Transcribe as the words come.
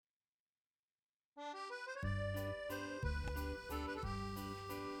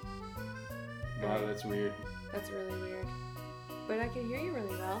Wow, that's weird. That's really weird. But I can hear you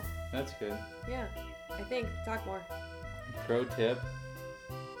really well. That's good. Yeah, I think. Talk more. Pro tip,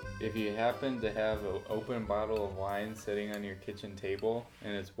 if you happen to have an open bottle of wine sitting on your kitchen table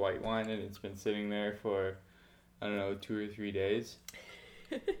and it's white wine and it's been sitting there for, 2 or 3 days.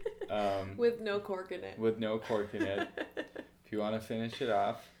 With no cork in it. With no cork in it. If you want to finish it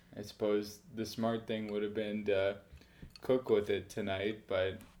off, I suppose the smart thing would have been to cook with it tonight,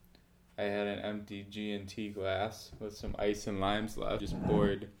 but I had an empty G&T glass with some ice and limes left. Just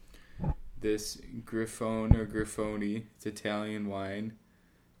poured this Grifone or Grifoni, it's Italian wine,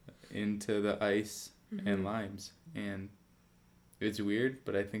 into the ice and limes. And it's weird,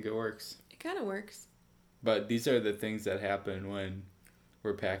 but I think it works. It kind of works. But these are the things that happen when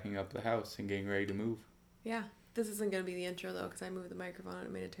we're packing up the house and getting ready to move. Yeah. This isn't going to be the intro, though, because I moved the microphone and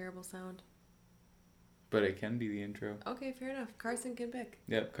it made a terrible sound. But it can be the intro. Okay, fair enough. Carson can pick.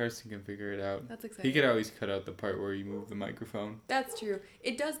 Yep, Carson can figure it out. That's exciting. He could always cut out the part where you move the microphone. That's true.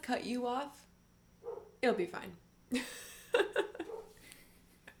 It does cut you off. It'll be fine.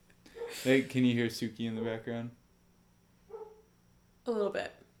 Hey, can you hear Suki in the background? A little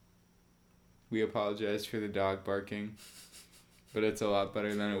bit. We apologize for the dog barking, but it's a lot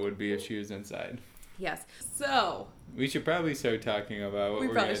better than it would be if she was inside. Yes. So, we should probably start talking about what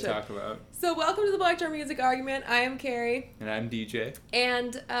we're going to talk about. So, welcome to the Black Jar Music Argument. I am Carrie. And I'm DJ.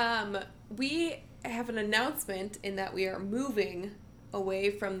 And we have an announcement in that we are moving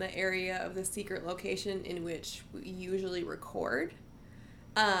away from the area of the secret location in which we usually record.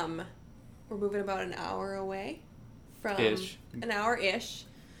 We're moving about an hour away from... Ish. An hour-ish.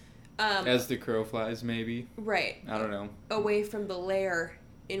 As the crow flies, maybe. Right. I don't know. Away from the lair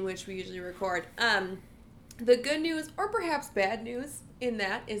in which we usually record. The good news, or perhaps bad news, in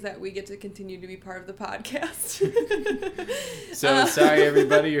that is that we get to continue to be part of the podcast. So sorry,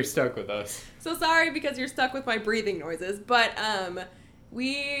 everybody, you're stuck with us. So sorry because you're stuck with my breathing noises, but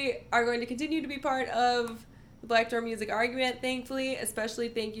we are going to continue to be part of the Black Jar Music Argument, thankfully. Especially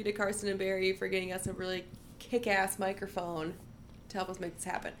thank you to Carson and Barry for getting us a really kick-ass microphone to help us make this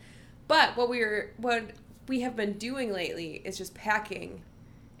happen. But what we have been doing lately is just packing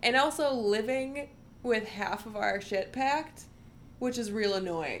and also living with half of our shit packed, which is real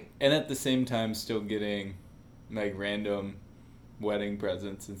annoying. And at the same time still getting like random wedding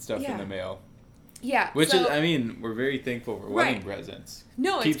presents and stuff in the mail. Yeah. Which is, I mean, we're very thankful for wedding presents.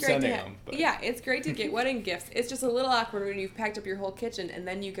 No, Keep it's great sending to have. them. But. Yeah, it's great to get wedding gifts. It's just a little awkward when you've packed up your whole kitchen and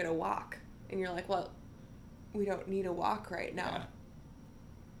then you get a wok. And you're like, well, we don't need a wok right now. Yeah.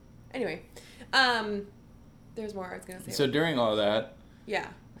 Anyway, there's more I was going to say. So during all that, yeah,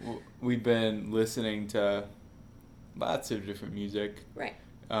 we've been listening to lots of different music. Right.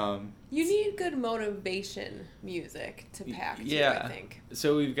 You need good motivation music to pack to, I think.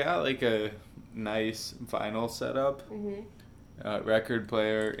 So we've got like a nice vinyl setup, record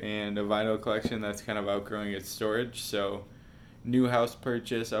player, and a vinyl collection that's kind of outgrowing its storage. So new house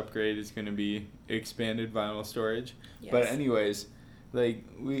purchase upgrade is going to be expanded vinyl storage. Yes. But anyways, like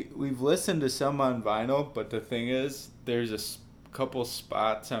we've listened to some on vinyl, but the thing is there's a couple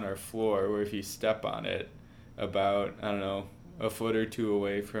spots on our floor where if you step on it about, I don't know, a foot or two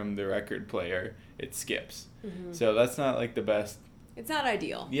away from the record player, it skips. Mm-hmm. So that's not like the best. It's not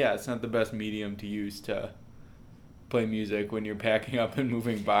ideal. Yeah, it's not the best medium to use to play music when you're packing up and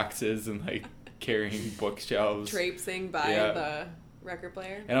moving boxes and like carrying bookshelves. Traipsing by the record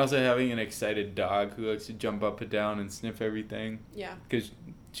player. And also having an excited dog who likes to jump up and down and sniff everything. Yeah. Because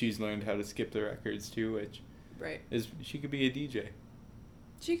she's learned how to skip the records too, which is she could be a DJ.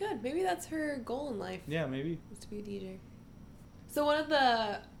 She could. Maybe that's her goal in life. Yeah, maybe. Is to be a DJ. So one of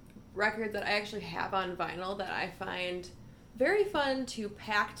the records that I actually have on vinyl that I find very fun to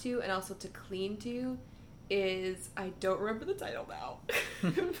pack to and also to clean to is, I don't remember the title now,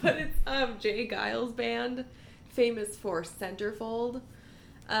 but it's Jay Giles Band, famous for Centerfold.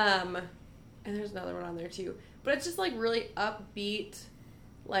 And there's another one on there too. But it's just like really upbeat.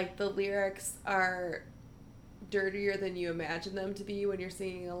 Like the lyrics are dirtier than you imagine them to be when you're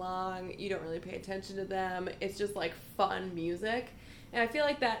singing along. You don't really pay attention to them. It's just like fun music. And I feel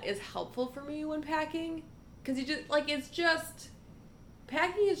like that is helpful for me when packing. Because you just, like, it's just,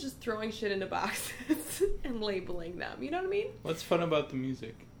 packing is just throwing shit into boxes and labeling them. You know what I mean? What's fun about the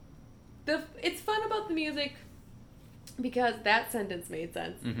music? It's fun about the music because that sentence made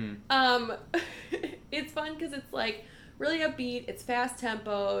sense. Mm-hmm. It's fun because it's like really upbeat. It's fast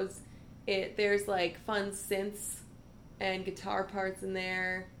tempos. There's like fun synths and guitar parts in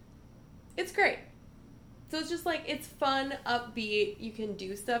there. It's great. So it's just like, it's fun, upbeat, you can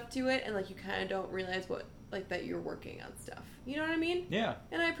do stuff to it, and like you kind of don't realize what, like, that you're working on stuff. You know what I mean? Yeah.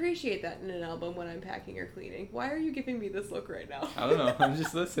 And I appreciate that in an album when I'm packing or cleaning. Why are you giving me this look right now? I don't know. I'm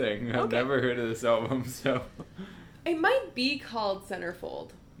just listening. I've never heard of this album, so. It might be called Centerfold.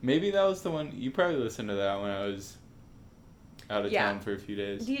 Maybe that was the one. You probably listened to that when I was out of town for a few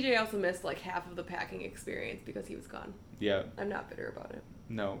days. DJ also missed like half of the packing experience because he was gone. Yeah. I'm not bitter about it.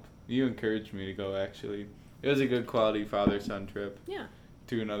 No. You encouraged me to go, actually. It was a good quality father-son trip. Yeah.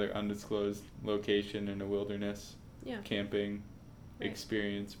 To another undisclosed location in the wilderness. Yeah. Camping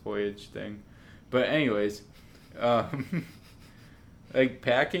experience voyage thing. But anyways, like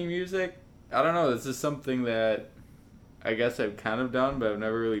packing music, I don't know, this is something that I guess I've kind of done, but I've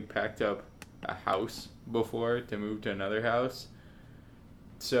never really packed up a house before to move to another house.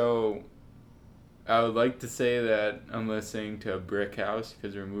 So I would like to say that I'm listening to a brick house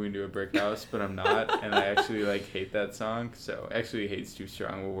because we're moving to a brick house, but I'm not, and I actually like hate that song. So actually, hate's too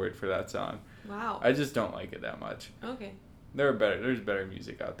strong a word for that song. Wow. I just don't like it that much. Okay. There's better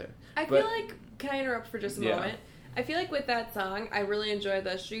music out there. I feel like, can I interrupt for just a Yeah. moment? I feel like with that song, I really enjoy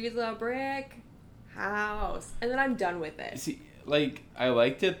the "She's a Brick House," and then I'm done with it. See, like, I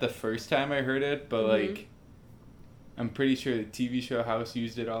liked it the first time I heard it, but like, I'm pretty sure the TV show House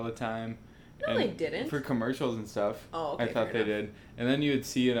used it all the time. No, they didn't. For commercials and stuff. Oh, okay. I thought they did. And then you would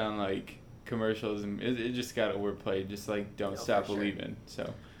see it on, like, commercials, and it just got overplayed. Just, like, Don't Stop Believing.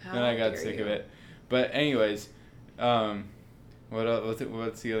 So, then I got sick of it. But, anyways, what else,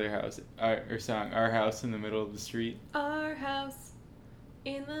 what's the other house? Or song? Our House in the Middle of the Street. Our house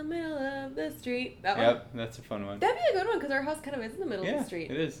in the middle of the street. That one? Yep, that's a fun one. That'd be a good one, because our house kind of is in the middle of the street.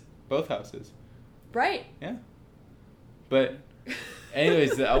 It is. Both houses. Right. Yeah. But...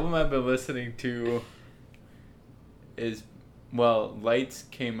 anyways, the album I've been listening to is, well, Lights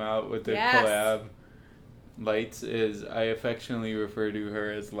came out with their collab. Lights is, I affectionately refer to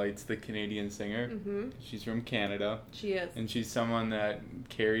her as Lights, the Canadian singer. Mm-hmm. She's from Canada. She is. And she's someone that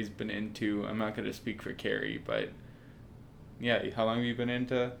Carrie's been into. I'm not going to speak for Carrie, but yeah, how long have you been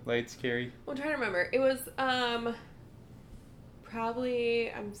into Lights, Carrie? Well, I'm trying to remember. It was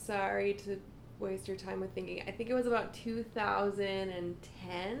probably, I'm sorry to waste your time with thinking. I think it was about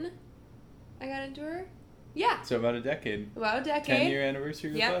 2010 I got into her. Yeah. So about a decade. About a decade. 10-year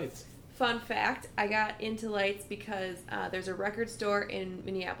anniversary with Lights. Fun fact, I got into Lights because there's a record store in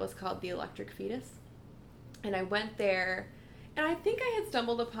Minneapolis called The Electric Fetus. And I went there, and I think I had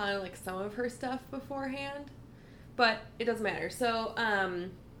stumbled upon like some of her stuff beforehand, but it doesn't matter. So,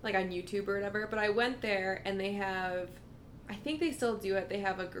 like on YouTube or whatever, but I went there and they have, I think they still do it, they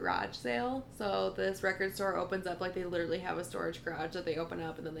have a garage sale. So this record store opens up, like they literally have a storage garage that they open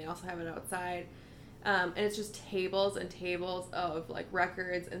up, and then they also have it outside. And it's just tables and tables of like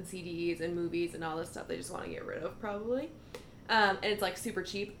records and CDs and movies and all this stuff they just want to get rid of probably. And it's like super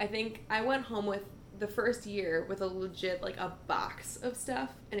cheap. I think I went home with the first year with a legit like a box of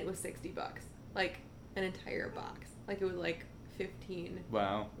stuff, and it was $60. Like an entire box. Like it was like 15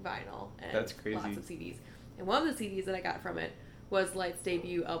 vinyl and that's crazy. Lots of CDs. And one of the CDs that I got from it was Light's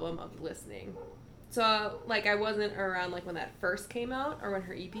debut album of Listening. So like I wasn't around like when that first came out or when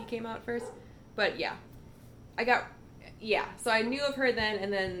her EP came out first. But yeah, so I knew of her then,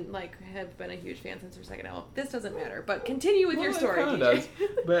 and then like have been a huge fan since her second album. This doesn't matter, but continue with your story. It does.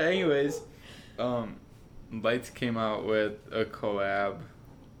 But anyways, Lights came out with a collab.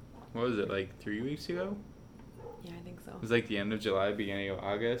 What was it, like 3 weeks ago? Yeah, I think so. It was like the end of July, beginning of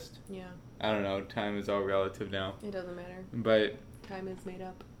August. Yeah. I don't know. Time is all relative now. It doesn't matter. But time is made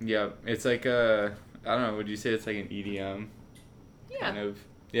up. Yeah, it's like a, I don't know. Would you say it's like an EDM? Yeah. Kind of.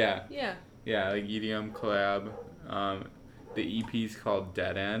 Yeah. Yeah. Yeah, like EDM collab. The EP's called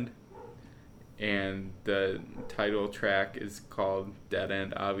Dead End, and the title track is called Dead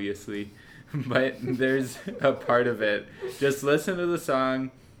End, obviously. But there's a part of it. Just listen to the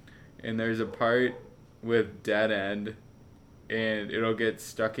song, and there's a part with Dead End, and it'll get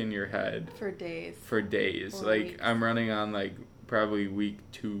stuck in your head. For days. Or like, weeks. I'm running on, like, probably week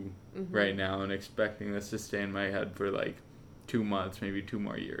 2 right now, and expecting this to stay in my head for, like, 2 months, maybe 2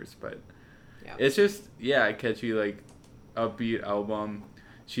 more years, but... Yeah. It's just, a catchy, like, upbeat album.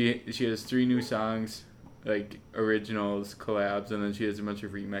 She has 3 new songs, like, originals, collabs, and then she has a bunch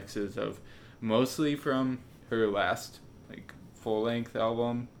of remixes of mostly from her last, like, full-length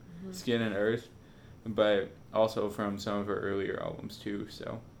album, Skin and Earth, but also from some of her earlier albums, too,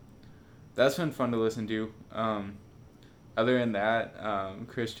 so that's been fun to listen to. Other than that,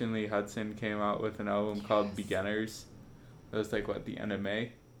 Christian Lee Hudson came out with an album called Beginners. That was, like, the end of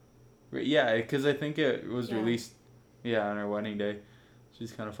May? Yeah, because I think it was released, on our wedding day.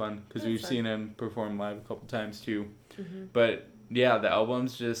 She's kind of fun because That's we've fun. seen him perform live a couple times too. Mm-hmm. But yeah, the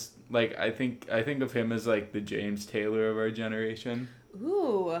album's just like I think of him as like the James Taylor of our generation.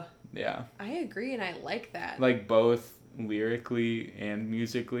 Ooh, Yeah, I agree, and I like that. like both lyrically and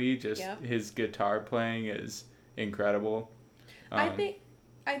musically, just Yep. his guitar playing is incredible.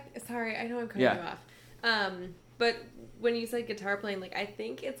 Sorry, I know I'm cutting you off. But when you said guitar playing, like I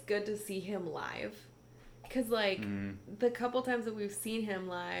think it's good to see him live, because like the couple times that we've seen him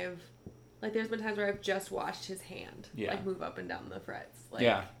live, like there's been times where I've just watched his hand like move up and down the frets. Like,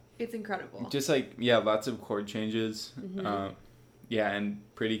 yeah, it's incredible. just like lots of chord changes. And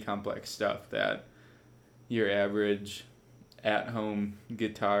pretty complex stuff that your average at-home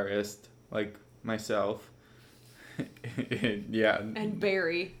guitarist like myself. And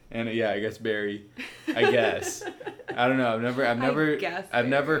Barry. And I guess Barry. I guess. I don't know. I've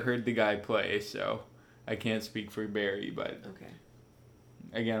never heard the guy play, so I can't speak for Barry, but okay.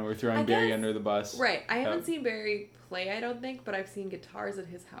 Again, we're throwing Barry under the bus. Right. I haven't seen Barry play, I don't think, but I've seen guitars at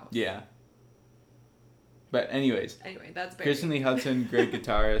his house. Yeah. But anyway, that's Barry. Kristen Lee Hudson, great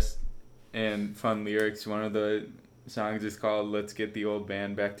guitarist and fun lyrics. One of the songs is called "Let's Get the Old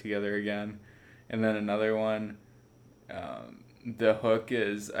Band Back Together Again," and then another one. The hook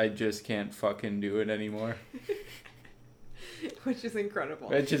is "I just can't fucking do it anymore," which is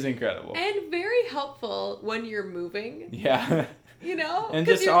incredible. And very helpful when you're moving. Yeah. You know? And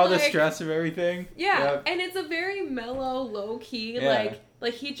just all the stress of everything. Yeah. Yep. And it's a very mellow, low key,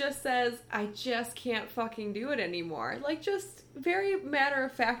 like he just says, "I just can't fucking do it anymore." Like just very matter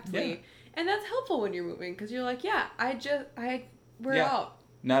of factly. Yeah. And that's helpful when you're moving because you're like, we're out.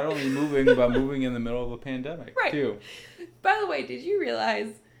 Not only moving, but moving in the middle of a pandemic too. By the way, did you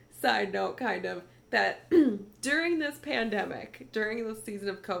realize, side note kind of, that during this pandemic, during the season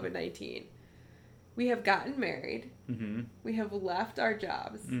of COVID-19, we have gotten married. Mm-hmm. We have left our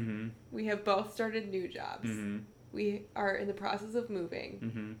jobs. Mm-hmm. We have both started new jobs. Mm-hmm. We are in the process of moving.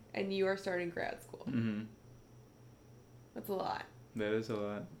 Mm-hmm. And you are starting grad school. Mm-hmm. That's a lot. That is a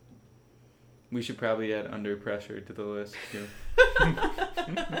lot. We should probably add Under Pressure to the list, too. Dun,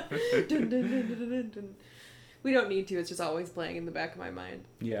 dun, dun, dun, dun, dun. We don't need to. It's just always playing in the back of my mind.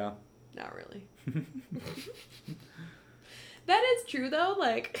 Yeah. Not really. That is true, though.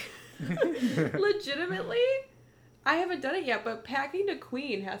 Like, legitimately, I haven't done it yet, but packing to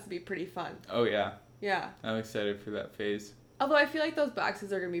Queen has to be pretty fun. Oh, yeah. Yeah. I'm excited for that phase. Although I feel like those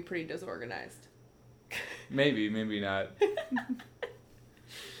boxes are going to be pretty disorganized. Maybe not.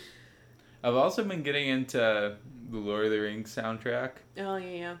 I've also been getting into the Lord of the Rings soundtrack. Oh,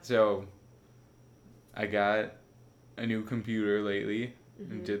 yeah. So, I got a new computer lately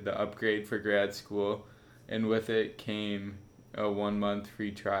and did the upgrade for grad school. And with it came a 1-month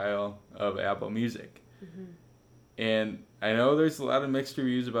free trial of Apple Music. Mm-hmm. And I know there's a lot of mixed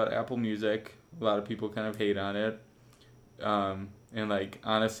reviews about Apple Music. A lot of people kind of hate on it. And, like,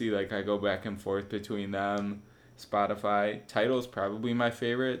 honestly, like, I go back and forth between them. Spotify. Tidal's probably my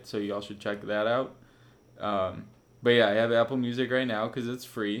favorite, so y'all should check that out. But yeah, I have Apple Music right now because it's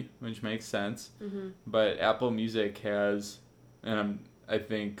free, which makes sense. Mm-hmm. But Apple Music has, and I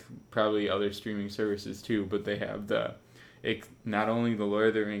think probably other streaming services too, but they have not only the Lord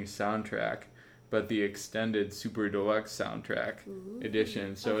of the Rings soundtrack, but the extended Super Deluxe soundtrack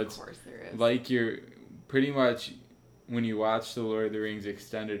edition. So it's like you're pretty much, when you watch the Lord of the Rings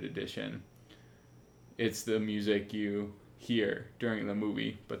extended edition, it's the music you hear during the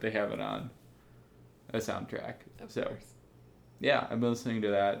movie, but they have it on a soundtrack. Of course. Yeah, I've been listening to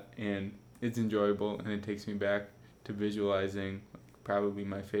that, and it's enjoyable, and it takes me back to visualizing probably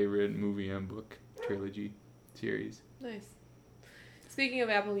my favorite movie and book trilogy series. Nice. Speaking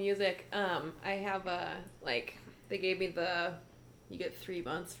of Apple Music, I have they gave me you get 3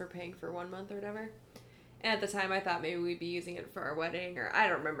 months for paying for 1 month or whatever. And at the time, I thought maybe we'd be using it for our wedding, or I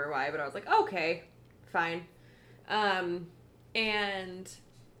don't remember why, but I was like, okay. Fine. And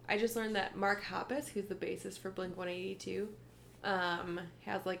I just learned that Mark Hoppus, who's the bassist for Blink-182,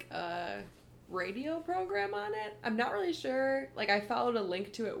 has like a radio program on it. I'm not really sure. Like, I followed a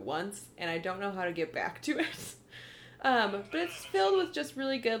link to it once, and I don't know how to get back to it. But it's filled with just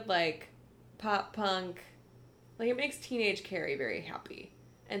really good, like, pop punk. Like, it makes teenage Carrie very happy.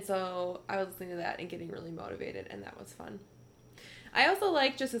 And so I was listening to that and getting really motivated, and that was fun. I also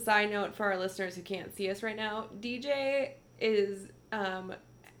like, just a side note for our listeners who can't see us right now, DJ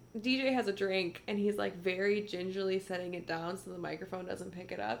has a drink, and he's, like, very gingerly setting it down so the microphone doesn't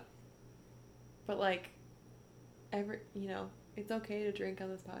pick it up. But, like, it's okay to drink on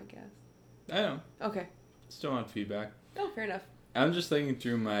this podcast. I know. Okay. Still want feedback. Oh, fair enough. I'm just thinking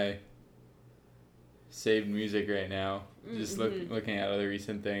through my saved music right now. Just looking at other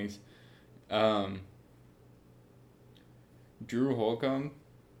recent things. Drew Holcomb.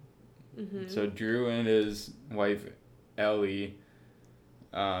 So Drew and his wife Ellie,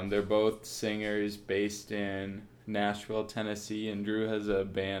 they're both singers based in Nashville, Tennessee, and Drew has a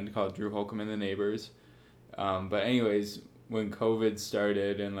band called Drew Holcomb and the Neighbors. But anyways, when COVID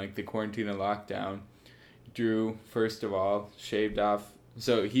started and like the quarantine and lockdown, Drew, first of all, shaved off.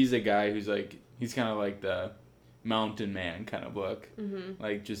 So he's a guy who's like, he's kind of like the mountain man kind of look.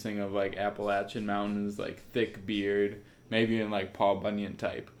 Like just think of like Appalachian Mountains, like thick beard, maybe even like Paul Bunyan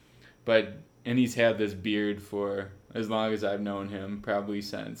type. And he's had this beard for as long as I've known him, probably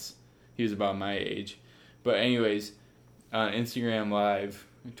since he was about my age. But anyways, on Instagram Live,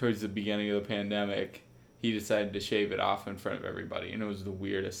 towards the beginning of the pandemic, he decided to shave it off in front of everybody, and it was the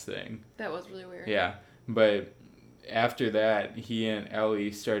weirdest thing. That was really weird. Yeah, but after that, he and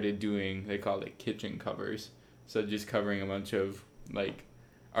Ellie started doing, they called it kitchen covers. So just covering a bunch of, like,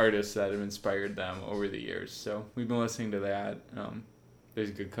 artists that have inspired them over the years. So we've been listening to that. There's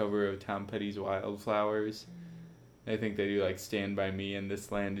a good cover of Tom Petty's Wildflowers. I think they do, like, Stand By Me and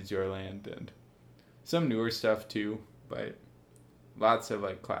This Land Is Your Land, and some newer stuff, too, but lots of,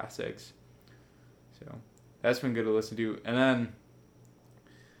 like, classics. So that's been good to listen to. And then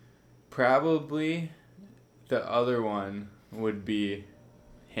probably the other one would be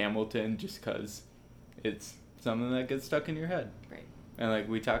Hamilton, just because it's something that gets stuck in your head. Right. And, like,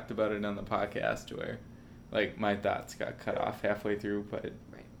 we talked about it on the podcast where, like, my thoughts got cut off halfway through, but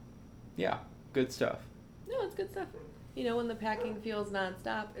right. Yeah, good stuff. No, it's good stuff. You know, when the packing feels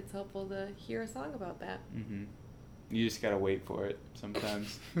nonstop, it's helpful to hear a song about that. You just gotta wait for it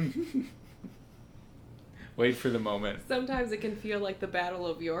sometimes. Wait for the moment. Sometimes it can feel like the Battle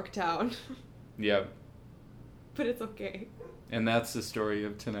of Yorktown. Yep. But it's okay. And that's the story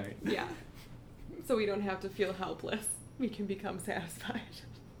of tonight. Yeah. So we don't have to feel helpless. We can become satisfied.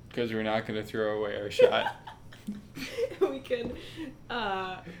 Because we're not going to throw away our shot. We can,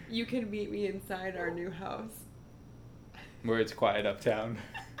 you can meet me inside our new house. Where it's quiet uptown.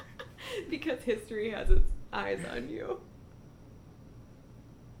 Because history has its eyes on you.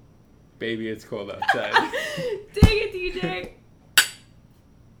 Baby, it's cold outside. Dang it, DJ!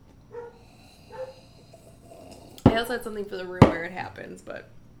 I also had something for the room where it happens, but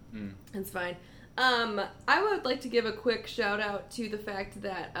it's fine. I would like to give a quick shout out to the fact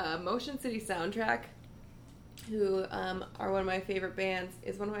that Motion City Soundtrack, who are one of my favorite bands,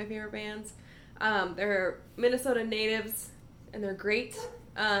 is one of my favorite bands. They're Minnesota natives, and they're great.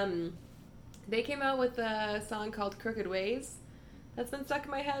 They came out with a song called Crooked Ways. That's been stuck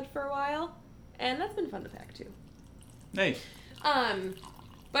in my head for a while, and that's been fun to pack too. Nice.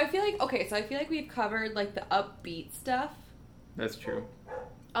 But I feel like we've covered like the upbeat stuff. That's true.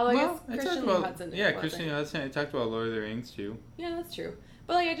 Although I guess Christian Lee Hudson. Yeah, Christian Lee Hudson. I talked about Lord of the Rings too. Yeah, that's true.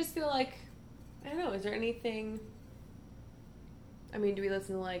 But like, I just feel like, I don't know. Is there anything? I mean, do we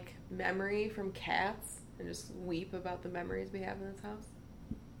listen to like Memory from Cats and just weep about the memories we have in this house?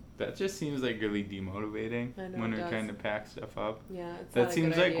 That just seems like really demotivating when we're trying to pack stuff up. Yeah, it's that not a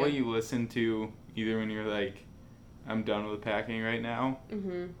seems good like idea. what you listen to either when you're like, I'm done with packing right now,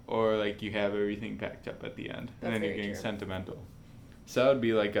 or like you have everything packed up at the end, and then you're getting sentimental. So that would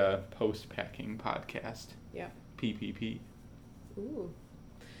be like a post-packing podcast. Yeah. PPP. Ooh.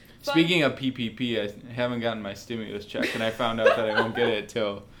 Speaking of PPP, I haven't gotten my stimulus check, and I found out that I won't get it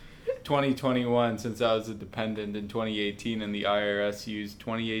till 2021 since I was a dependent in 2018, and the IRS used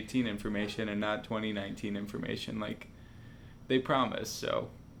 2018 information and not 2019 information like they promised, so.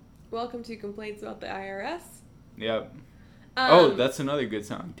 Welcome to Complaints About the IRS. Yep. That's another good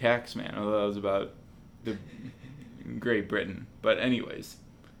song, Taxman, although that was about the Great Britain. But anyways,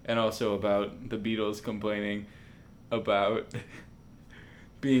 and also about the Beatles complaining about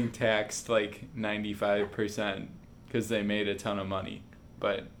being taxed like 95% because they made a ton of money.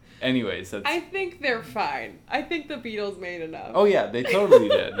 But anyways, that's... I think they're fine. I think the Beatles made enough. Oh yeah, they totally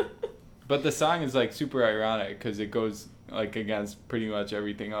did. But the song is like super ironic because it goes like against pretty much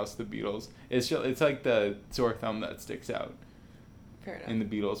everything else the Beatles. It's like the sore thumb that sticks out. Fair enough. In the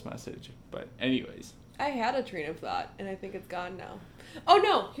Beatles message. But anyways. I had a train of thought, and I think it's gone now. Oh,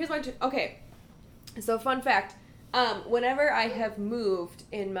 no. Here's my... Okay. So, fun fact. Whenever I have moved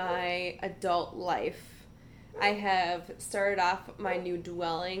in my adult life, I have started off my new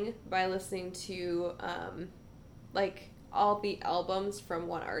dwelling by listening to, like, all the albums from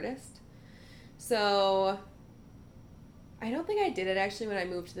one artist. So, I don't think I did it, actually, when I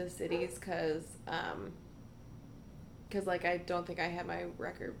moved to the cities, because, like, I don't think I had my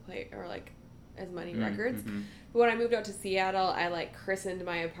record play, or, like, as many records. But when I moved out to Seattle, I like christened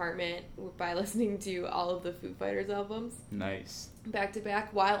my apartment by listening to all of the Foo Fighters albums. Nice. Back to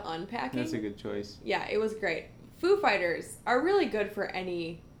back while unpacking. That's a good choice. Yeah, it was great. Foo Fighters are really good for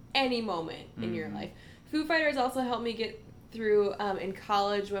any moment in your life. Foo Fighters also helped me get through in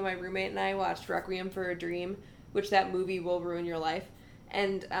college when my roommate and I watched Requiem for a Dream, which that movie will ruin your life.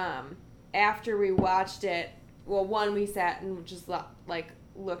 And after we watched it, well, we sat and just like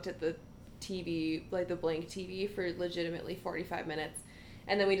looked at the TV, like the blank TV, for legitimately 45 minutes.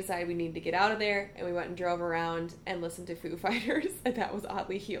 And then we decided we needed to get out of there, and we went and drove around and listened to Foo Fighters, and that was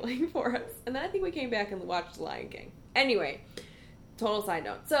oddly healing for us. And then I think we came back and watched Lion King. Anyway, total side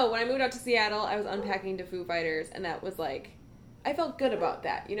note. So when I moved out to Seattle, I was unpacking to Foo Fighters, and that was like, I felt good about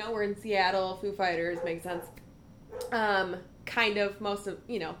that. You know, we're in Seattle, Foo Fighters, makes sense. Kind of, most of,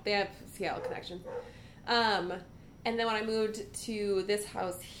 you know, they have Seattle connection. And then when I moved to this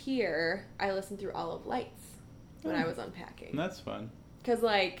house here, I listened through all of Lights when I was unpacking. That's fun. Because,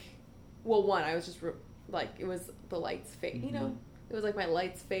 like, well, one, I was just, like, it was the Lights phase, you know? It was, like, my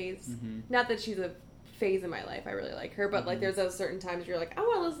Lights phase. Not that she's a phase in my life. I really like her. But, like, there's those certain times where you're like, I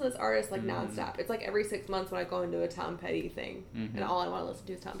want to listen to this artist, like, nonstop. It's, like, every 6 months when I go into a Tom Petty thing. And all I want to listen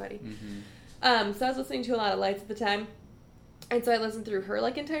to is Tom Petty. So I was listening to a lot of Lights at the time. And so I listened through her,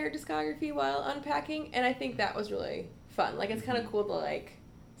 like, entire discography while unpacking, and I think that was really fun. Like, it's kind of cool to, like,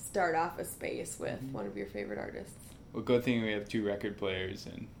 start off a space with one of your favorite artists. Well, good thing we have 2 record players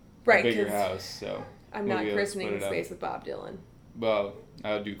and a bigger house, so... I'm not christening the space with Bob Dylan. Well,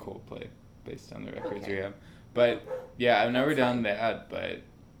 I'll do Coldplay based on the records we have. But, yeah, I've never done that, but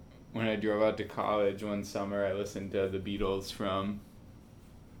when I drove out to college one summer, I listened to the Beatles from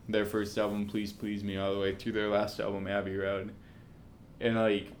their first album, Please Please Me, all the way through their last album, Abbey Road. And,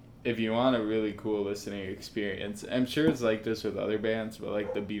 like, if you want a really cool listening experience, I'm sure it's like this with other bands, but,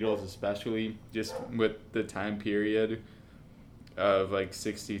 like, the Beatles especially, just with the time period of, like,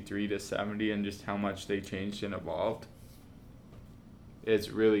 63 to 70 and just how much they changed and evolved, it's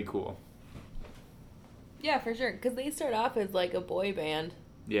really cool. Yeah, for sure. Because they start off as, like, a boy band.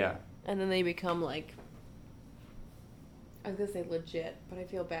 Yeah. And then they become, like... I was going to say legit, but I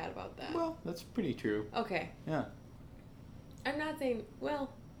feel bad about that. Well, that's pretty true. Okay. Yeah. I'm not saying...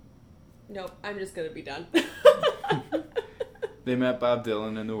 Well... Nope. I'm just going to be done. They met Bob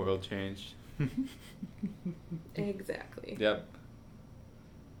Dylan and the world changed. Exactly. Yep.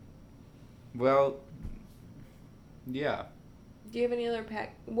 Well... Yeah. Do you have any other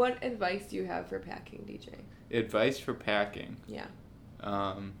What advice do you have for packing, DJ? Advice for packing? Yeah.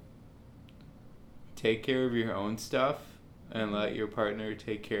 Take care of your own stuff and let your partner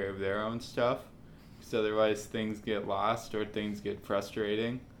take care of their own stuff, because otherwise things get lost or things get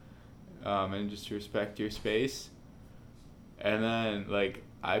frustrating. And just respect your space. And then, like,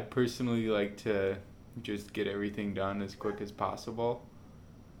 I personally like to just get everything done as quick as possible.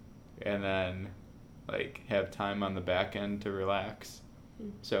 And then, like, have time on the back end to relax.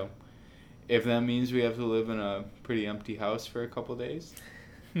 So, if that means we have to live in a pretty empty house for a couple days,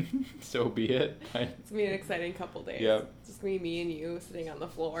 so be it. It's going to be an exciting couple days. Yep. It's just going to be me and you sitting on the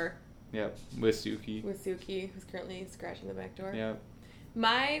floor. Yep, with Suki. With Suki, who's currently scratching the back door. Yep.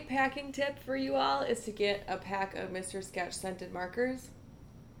 My packing tip for you all is to get a pack of Mr. Sketch scented markers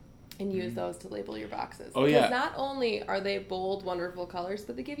and use those to label your boxes. Oh, yeah. Because not only are they bold, wonderful colors,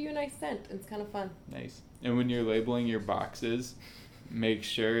 but they give you a nice scent, and it's kind of fun. Nice. And when you're labeling your boxes, make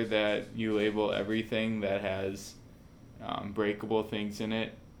sure that you label everything that has breakable things in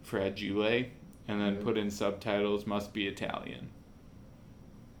it fragile, and then put in subtitles, must be Italian.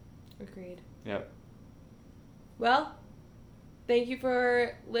 Agreed. Yep. Well, thank you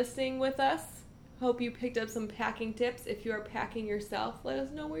for listening with us. Hope you picked up some packing tips. If you are packing yourself, let us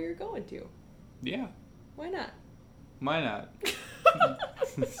know where you're going to. Yeah. Why not? Why not?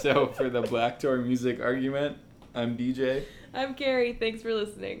 So for the Black Door Music Argument, I'm DJ. I'm Carrie. Thanks for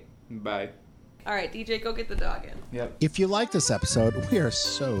listening. Bye. All right, DJ, go get the dog in. Yep. If you like this episode, we are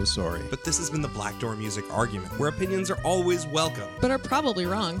so sorry. But this has been the Black Door Music Argument, where opinions are always welcome. But are probably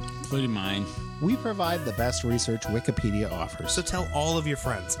wrong. Including mine. We provide the best research Wikipedia offers. So tell all of your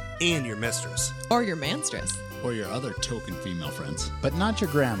friends and your mistress. Or your manstress. Or your other token female friends. But not your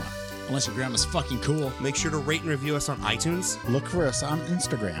grandma. Unless your grandma's fucking cool. Make sure to rate and review us on iTunes. Look for us on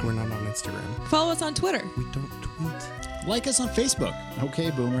Instagram. We're not on Instagram. Follow us on Twitter. We don't tweet. Like us on Facebook. Okay,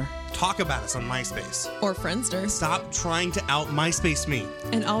 Boomer. Talk about us on MySpace. Or Friendster. Stop trying to out MySpace me.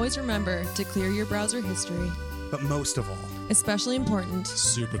 And always remember to clear your browser history. But most of all, especially important,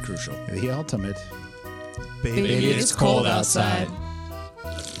 super crucial, the ultimate, baby, it's cold outside.